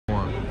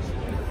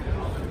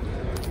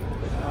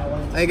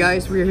Hey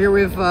guys, we're here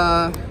with,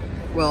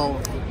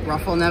 well,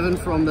 Raphaël Neven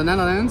from the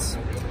Netherlands.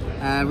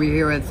 We're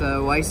here at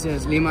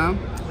YCS Lima,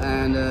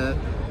 and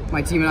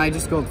my team and I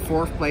just got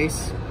 4th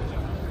place.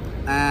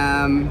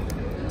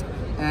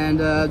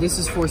 This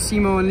is for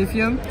Simo and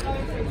Lithium.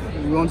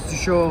 We wanted to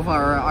show off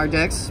our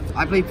decks.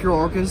 I play pure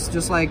ORCUST,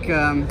 just like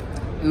in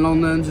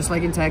London, just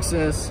like in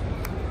Texas.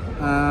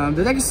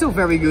 The deck is still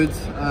very good.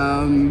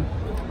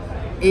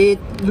 It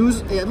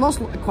lost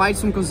quite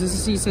some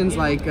consistency since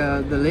like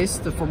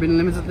the Forbidden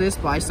Limited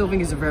list, but I still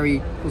think it's a very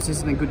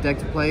consistent and good deck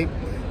to play.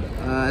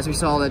 As we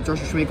saw that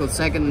Joshua Schmidt got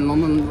 2nd in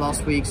London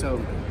last week,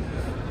 so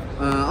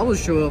I will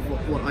show off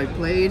what I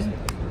played.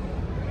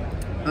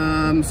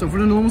 So for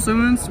the normal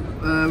summons,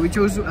 we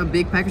chose a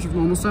big package of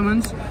normal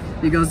summons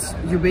because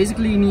you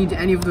basically need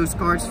any of those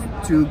cards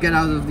to get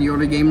out of the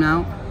early game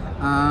now.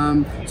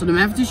 So the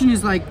Mathematician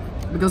is like,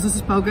 because this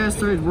is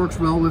Spellcaster, it works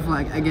well with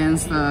like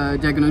against there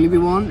can only be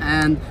one,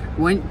 and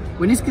when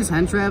this gets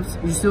hand trapped,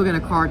 you still get a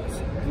card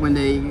when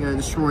they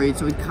destroy it,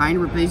 so it kind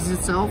of replaces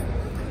itself.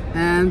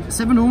 And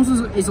 7 normal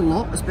summons is a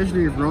lot,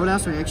 especially with Rhoda,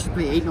 so you actually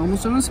play 8 normal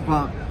summons.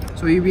 But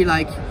so you'd be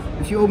like,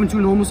 if you open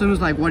 2 normal summons,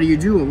 like what do you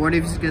do, or what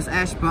if it gets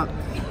Ash? But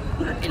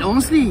and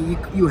honestly,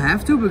 you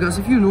have to, because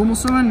if your normal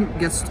summon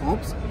gets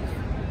stopped,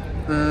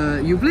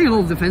 you play a lot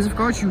of defensive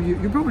cards,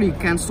 you probably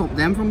can't stop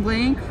them from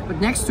playing,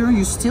 but next turn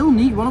you still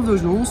need one of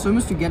those normal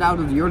summons to get out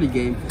of the early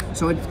game.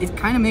 So it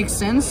kind of makes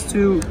sense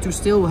to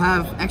still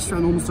have extra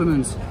normal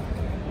summons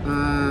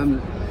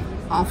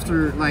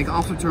after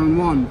turn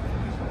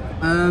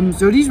 1.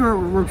 So these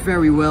work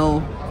very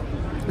well.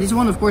 This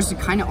one, of course, is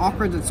kind of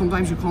awkward that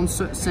sometimes you can't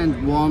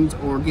send Wand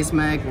or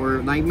Gizmag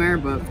or Nightmare,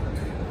 but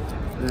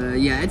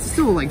yeah, it's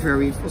still like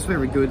very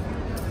good.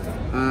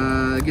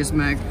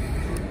 Gizmag.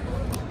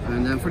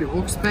 And then for the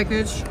ORCUST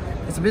package,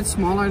 it's a bit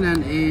smaller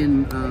than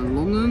in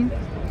London.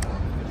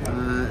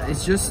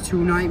 It's just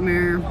 2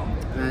 Nightmare,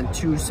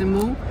 2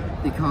 Symbol,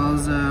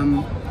 because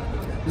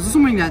this is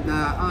something that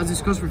I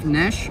discussed with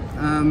Nash.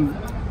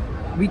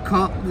 We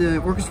cut the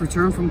ORCUST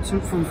return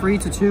from 3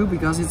 to 2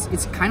 because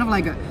it's kind of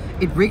like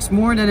it breaks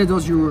more than it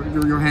does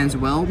your hands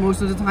well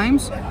most of the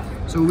times.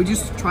 So we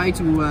just try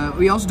to.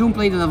 We also don't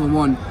play the level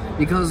 1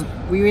 because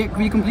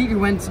we completely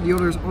went to the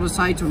other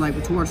side to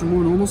like towards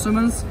more normal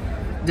summons.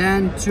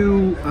 Then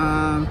to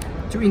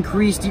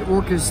increase the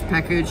ORCUST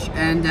package,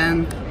 and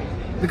then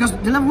because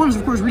the level 1 is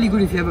of course really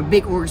good if you have a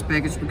big ORCUST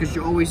package, because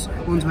you always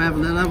want to have a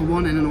level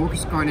 1 and an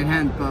ORCUST card in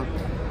hand, but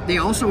they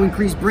also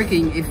increase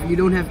bricking if you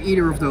don't have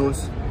either of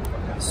those.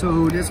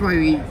 So that's why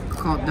we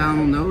cut down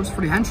on those.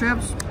 For the hand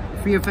traps,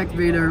 free Effect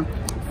Vader,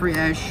 free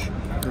Ash,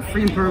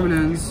 free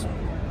Impermanence,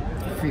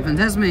 free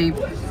Phantasme.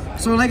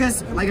 So like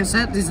I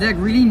said, this deck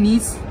really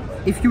needs,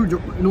 if your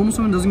normal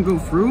summon doesn't go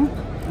through,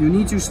 you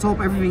need to stop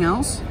everything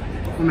else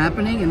from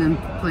happening and then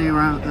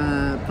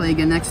play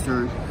again next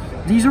turn.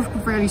 These are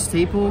fairly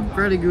staple,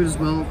 fairly good as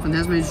well.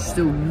 Phantasme is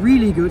still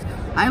really good.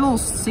 I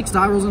lost 6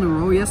 die rolls in a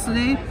row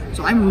yesterday,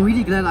 so I'm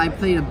really glad I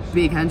played a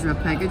big hand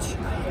trap package,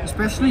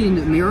 especially in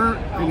the mirror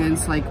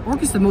against like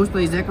ORCUST, the most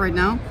played deck right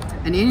now,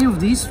 and any of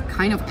these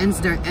kind of end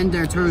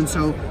their turn,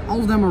 so all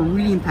of them are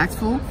really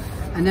impactful.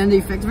 And then the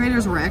Effect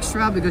Raiders were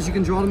extra because you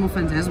can draw them on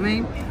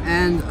Phantasme,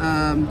 and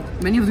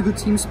many of the good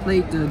teams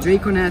played the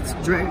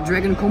Draconet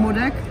Dragon combo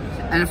deck,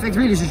 and Effect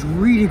Raider is just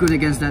really good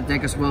against that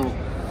deck as well.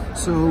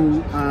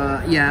 So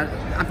yeah,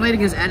 I played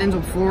against Ed in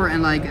top 4,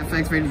 and like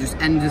Effect Raider just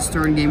ended his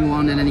turn game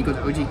 1, and then he got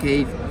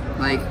OGK'd.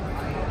 Like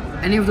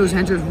any of those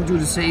hand traps would do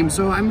the same.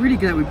 So I'm really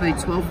glad we played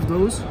 12 of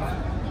those.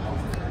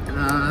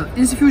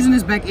 Insta-Fusion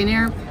is back in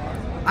here.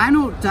 I'm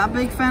not that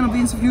big fan of the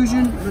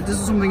Insta-Fusion, but this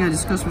is something I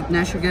discussed with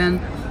Nash again.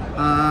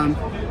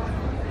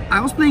 I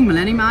was playing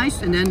Millennium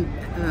Ice, and then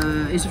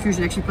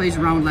Insta-Fusion actually plays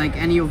around like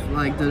any of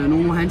like the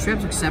normal hand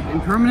traps except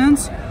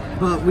Impermanence,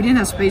 but we didn't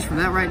have space for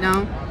that right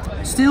now.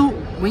 Still,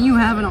 when you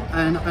have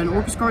an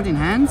ORCUST card in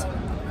hand,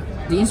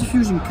 the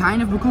Insta-Fusion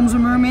kind of becomes a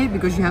mermaid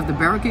because you have the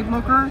barricade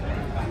blocker,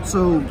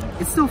 so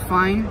it's still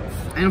fine.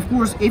 And of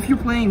course, if you're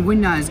playing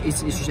Wind Eyes,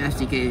 it's just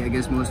FTK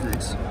against most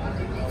decks.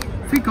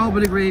 Free Call by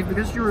the Grave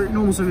because your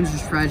normal summon is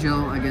just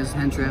fragile against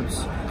hand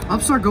traps.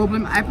 Upstart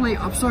Goblin, I play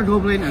Upstart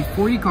Goblin and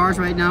 40 cards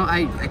right now.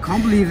 I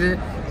can't believe it,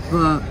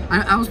 but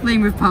I was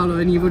playing with Paolo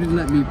and he wouldn't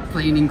let me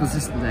play an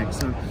inconsistent deck.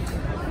 So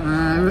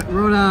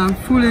Rhoda,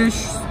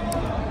 Foolish,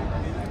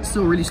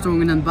 still really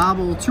strong, and then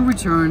Babel, 2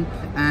 return,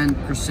 and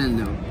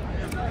Crescendo.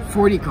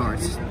 40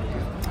 cards.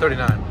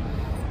 39.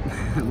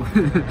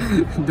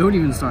 Don't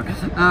even start.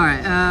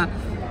 Alright,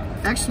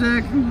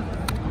 extra deck.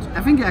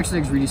 I think the extra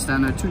deck is really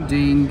standard. 2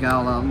 Dane,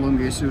 Gala,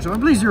 Longesu. So I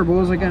play 0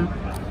 balls again.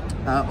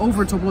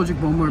 Over Topologic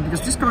Bomber,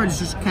 because this card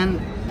just can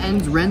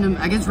end random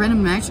against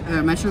random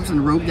matchups,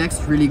 and rogue decks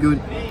is really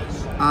good.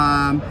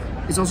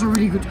 It's also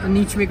really good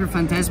neat trick with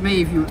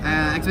Phantasme. If you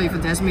activate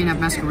Phantasme and have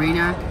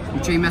Masquerena, you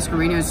chain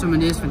Masquerena, summon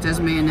this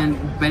Phantasme, and then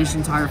banish the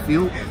entire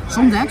field.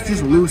 Some decks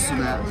just lose to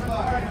that.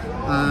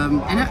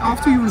 And then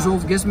after you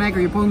resolve Gizmag,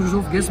 or your opponent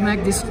resolve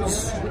Gizmag,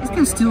 it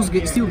can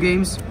steal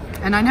games.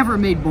 And I never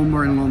made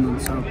Bomber in London,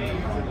 so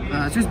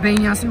just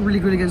Bania still really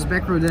good against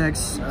back row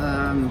decks.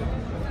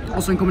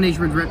 Also in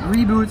combination with Red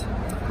Reboot.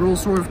 Brawl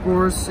Sword, of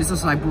course. It's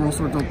just like Brawl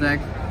Sword top deck.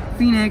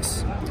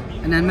 Phoenix,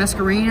 and then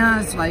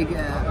Masquerena. It's like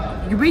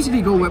you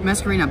basically go with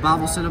Masquerena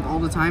Babel setup all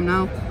the time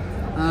now,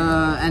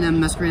 and then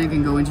Masquerena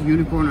can go into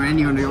Unicorn or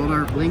any of the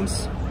other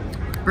links.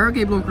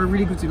 Barricade Blocker,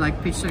 really good to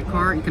like pitch that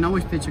card. You can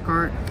always pitch a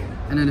card,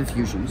 and then the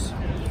fusions.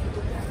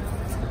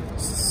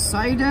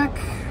 Side deck.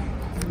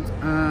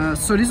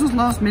 So this was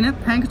last minute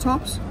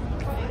Pankatops.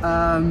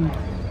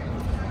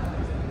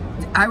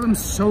 I am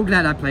so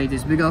glad I played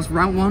this because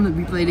round 1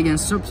 we played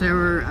against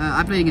Sub-Terror,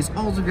 I played against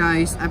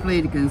Altergeist, I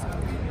played against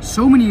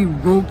so many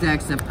rogue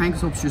decks that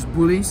Pankatops just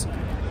bullies.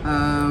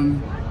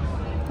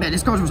 Yeah,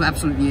 this card was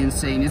absolutely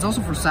insane. It's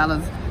also for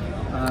Salad,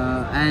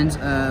 and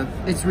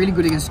it's really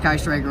good against Sky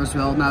Striker as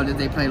well now that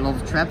they play a lot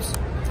of traps.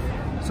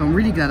 So I'm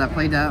really glad I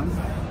played that.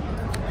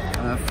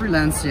 Free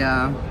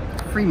Lancia,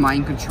 free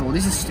Mind Control.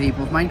 This is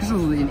staple. Mind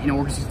Control in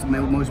ORCUST is the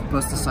most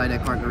busted side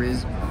deck card there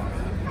is.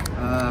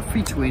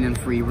 Free Twin and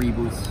free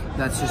Reboot.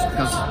 That's just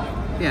because,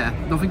 yeah,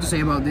 nothing to say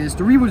about this.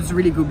 The Reboot is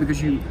really good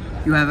because you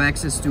have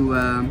access to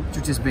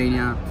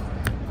Tisbania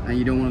and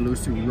you don't want to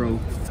lose to Rogue.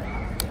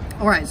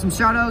 Alright, some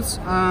shoutouts.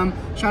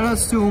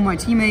 Shoutouts to all my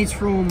teammates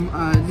from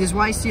this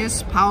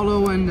YCS,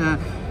 Paolo and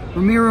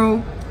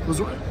Ramiro. It was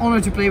an honor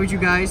to play with you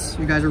guys.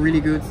 You guys are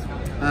really good.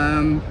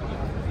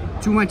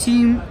 To my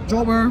team,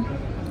 Jobber.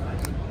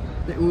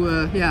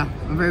 Yeah,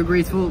 I'm very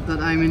grateful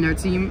that I'm in their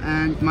team,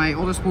 and my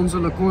other sponsor,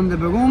 Le Corne de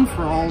Baron,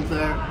 for all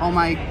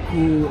my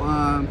cool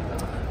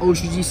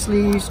OCG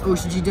sleeves,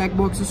 OCG deck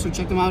boxes. So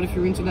check them out if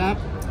you're into that.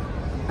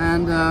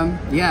 And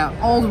yeah,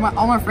 all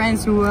my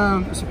friends who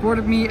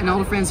supported me, and all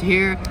the friends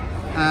here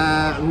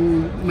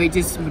who made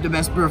this the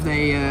best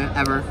birthday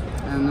ever.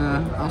 And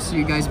I'll see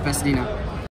you guys at Pasadena.